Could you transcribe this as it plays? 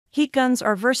Heat guns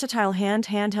are versatile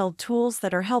handheld tools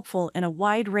that are helpful in a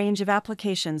wide range of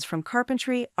applications from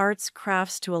carpentry, arts,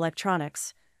 crafts to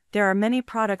electronics. There are many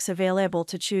products available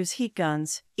to choose heat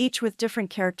guns, each with different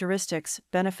characteristics,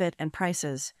 benefit, and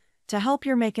prices. To help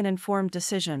you make an informed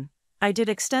decision, I did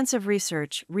extensive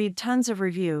research, read tons of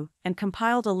review, and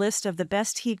compiled a list of the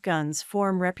best heat guns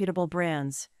from reputable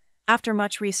brands. After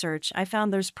much research, I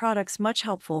found there's products much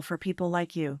helpful for people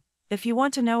like you. If you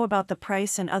want to know about the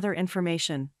price and other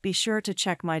information, be sure to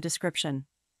check my description.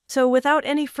 So without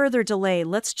any further delay,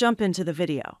 let's jump into the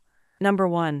video. Number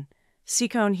 1.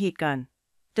 Seacone Heat Gun.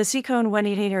 The Seacone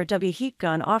 188W heat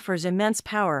gun offers immense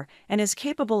power and is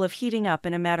capable of heating up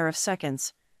in a matter of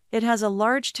seconds. It has a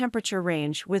large temperature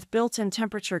range with built-in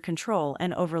temperature control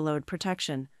and overload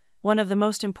protection. One of the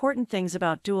most important things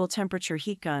about dual temperature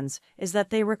heat guns is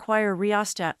that they require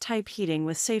rheostat-type heating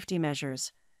with safety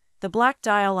measures. The black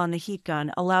dial on the heat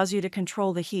gun allows you to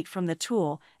control the heat from the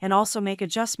tool and also make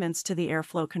adjustments to the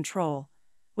airflow control.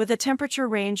 With a temperature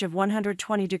range of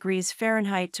 120 degrees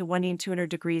Fahrenheit to 1200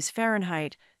 degrees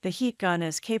Fahrenheit, the heat gun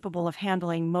is capable of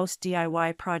handling most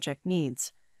DIY project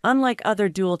needs. Unlike other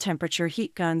dual-temperature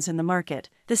heat guns in the market,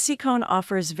 the Seacone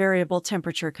offers variable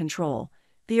temperature control.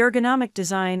 The ergonomic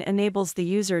design enables the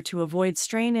user to avoid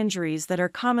strain injuries that are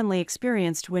commonly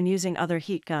experienced when using other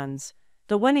heat guns.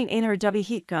 The 188W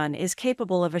heat gun is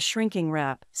capable of a shrinking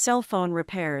wrap, cell phone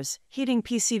repairs, heating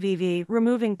PCVV,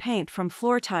 removing paint from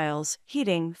floor tiles,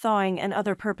 heating, thawing, and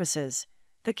other purposes.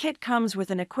 The kit comes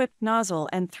with an equipped nozzle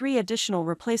and 3 additional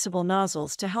replaceable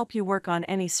nozzles to help you work on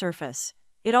any surface.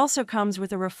 It also comes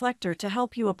with a reflector to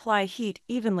help you apply heat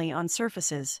evenly on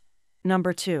surfaces.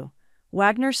 Number 2.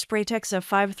 Wagner Spraytech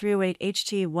F5308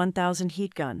 HT1000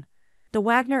 Heat Gun. The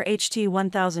Wagner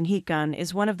HT1000 heat gun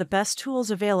is one of the best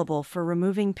tools available for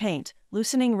removing paint,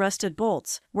 loosening rusted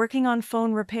bolts, working on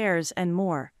phone repairs, and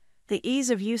more. The ease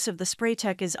of use of the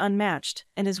Spraytech is unmatched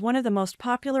and is one of the most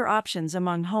popular options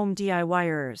among home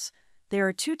DIYers. There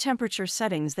are 2 temperature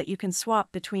settings that you can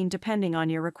swap between depending on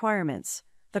your requirements.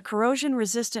 The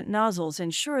corrosion-resistant nozzles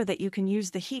ensure that you can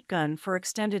use the heat gun for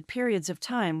extended periods of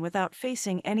time without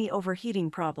facing any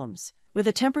overheating problems. With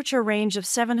a temperature range of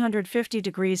 750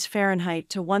 degrees Fahrenheit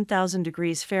to 1000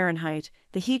 degrees Fahrenheit,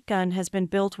 the heat gun has been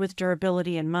built with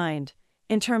durability in mind.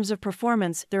 In terms of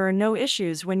performance, there are no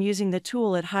issues when using the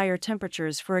tool at higher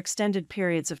temperatures for extended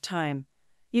periods of time.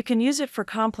 You can use it for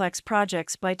complex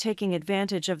projects by taking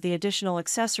advantage of the additional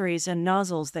accessories and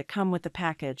nozzles that come with the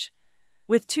package.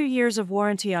 With 2 years of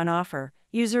warranty on offer,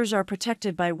 users are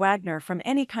protected by Wagner from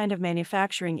any kind of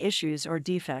manufacturing issues or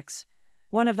defects.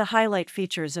 One of the highlight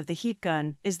features of the heat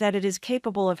gun is that it is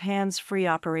capable of hands-free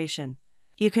operation.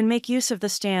 You can make use of the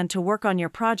stand to work on your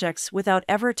projects without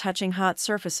ever touching hot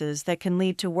surfaces that can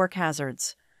lead to work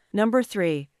hazards. Number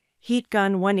 3. Heat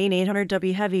Gun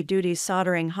 18800W Heavy Duty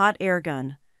Soldering Hot Air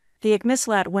Gun. The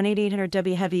Ecmislat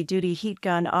 18800W Heavy Duty Heat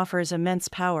Gun offers immense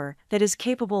power that is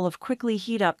capable of quickly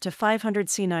heat up to 500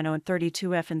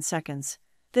 C932F in seconds.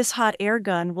 This hot air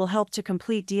gun will help to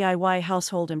complete DIY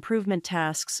household improvement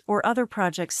tasks or other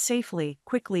projects safely,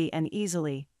 quickly, and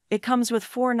easily. It comes with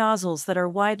 4 nozzles that are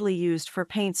widely used for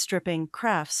paint stripping,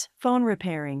 crafts, phone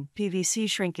repairing, PVC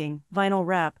shrinking, vinyl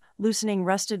wrap, loosening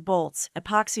rusted bolts,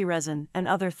 epoxy resin, and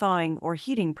other thawing or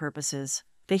heating purposes.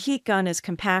 The heat gun is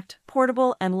compact,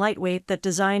 portable, and lightweight that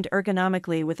designed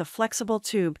ergonomically with a flexible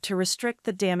tube to restrict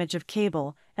the damage of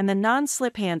cable, and the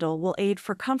non-slip handle will aid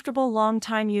for comfortable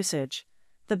long-time usage.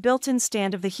 The built-in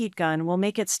stand of the heat gun will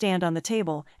make it stand on the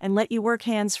table and let you work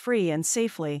hands-free and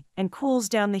safely, and cools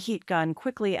down the heat gun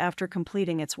quickly after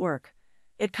completing its work.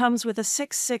 It comes with a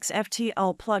 6.6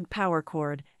 FTL plug power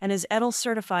cord and is ETL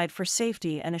certified for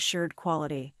safety and assured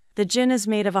quality. The gin is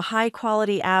made of a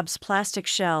high-quality ABS plastic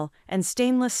shell and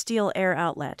stainless steel air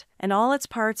outlet, and all its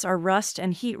parts are rust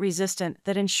and heat-resistant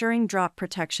that ensuring drop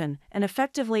protection and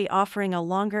effectively offering a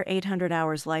longer 800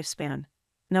 hours lifespan.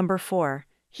 Number 4.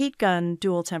 Heat Gun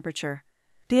Dual Temperature.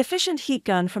 The efficient heat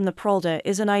gun from the Prolta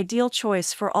is an ideal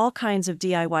choice for all kinds of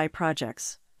DIY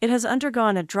projects. It has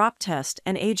undergone a drop test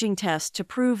and aging test to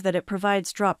prove that it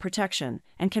provides drop protection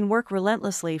and can work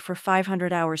relentlessly for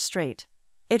 500 hours straight.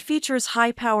 It features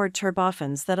high-powered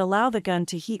turbofans that allow the gun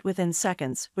to heat within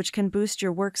seconds, which can boost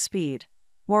your work speed.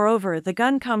 Moreover, the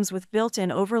gun comes with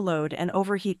built-in overload and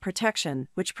overheat protection,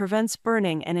 which prevents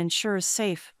burning and ensures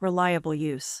safe, reliable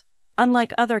use.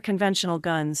 Unlike other conventional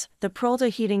guns, the Prolta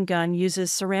heating gun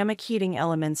uses ceramic heating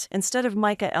elements instead of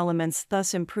mica elements,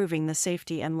 thus improving the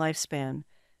safety and lifespan.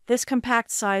 This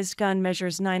compact-sized gun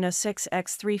measures 906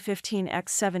 x 315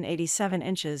 x 787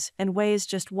 inches and weighs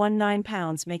just 19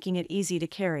 pounds, making it easy to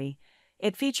carry.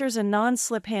 It features a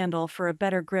non-slip handle for a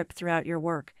better grip throughout your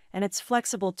work, and its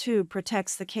flexible tube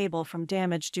protects the cable from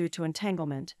damage due to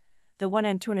entanglement. The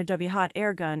 1N200W hot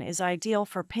air gun is ideal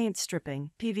for paint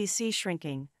stripping, PVC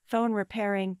shrinking, phone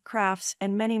repairing, crafts,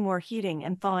 and many more heating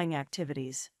and thawing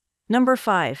activities. Number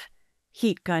 5.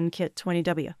 Heat Gun Kit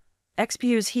 20W.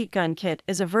 XPU's Heat Gun Kit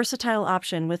is a versatile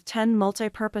option with 10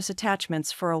 multi-purpose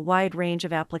attachments for a wide range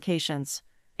of applications.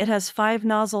 It has 5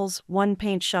 nozzles, 1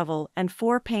 paint shovel, and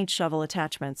 4 paint shovel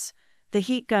attachments. The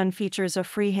heat gun features a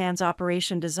freehands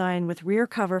operation design with rear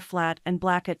cover flat and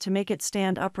bracket to make it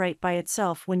stand upright by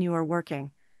itself when you are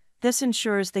working. This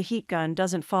ensures the heat gun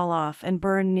doesn't fall off and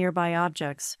burn nearby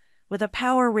objects. With a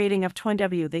power rating of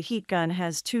 20W, the heat gun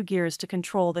has 2 gears to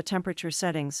control the temperature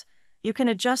settings. You can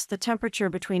adjust the temperature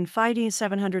between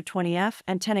 5D720F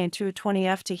and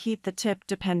 10A220F to heat the tip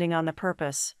depending on the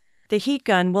purpose. The heat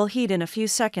gun will heat in a few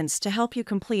seconds to help you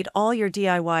complete all your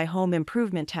DIY home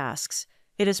improvement tasks.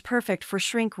 It is perfect for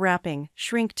shrink wrapping,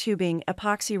 shrink tubing,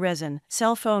 epoxy resin,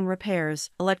 cell phone repairs,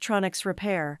 electronics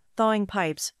repair, thawing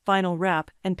pipes, vinyl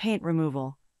wrap, and paint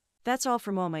removal. That's all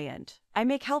from my end. I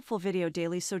make helpful video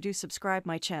daily, so do subscribe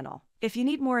my channel. If you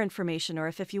need more information or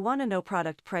if you want to know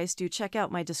product price, do check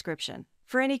out my description.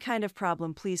 For any kind of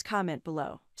problem, please comment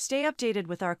below. Stay updated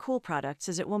with our cool products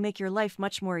as it will make your life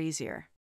much more easier.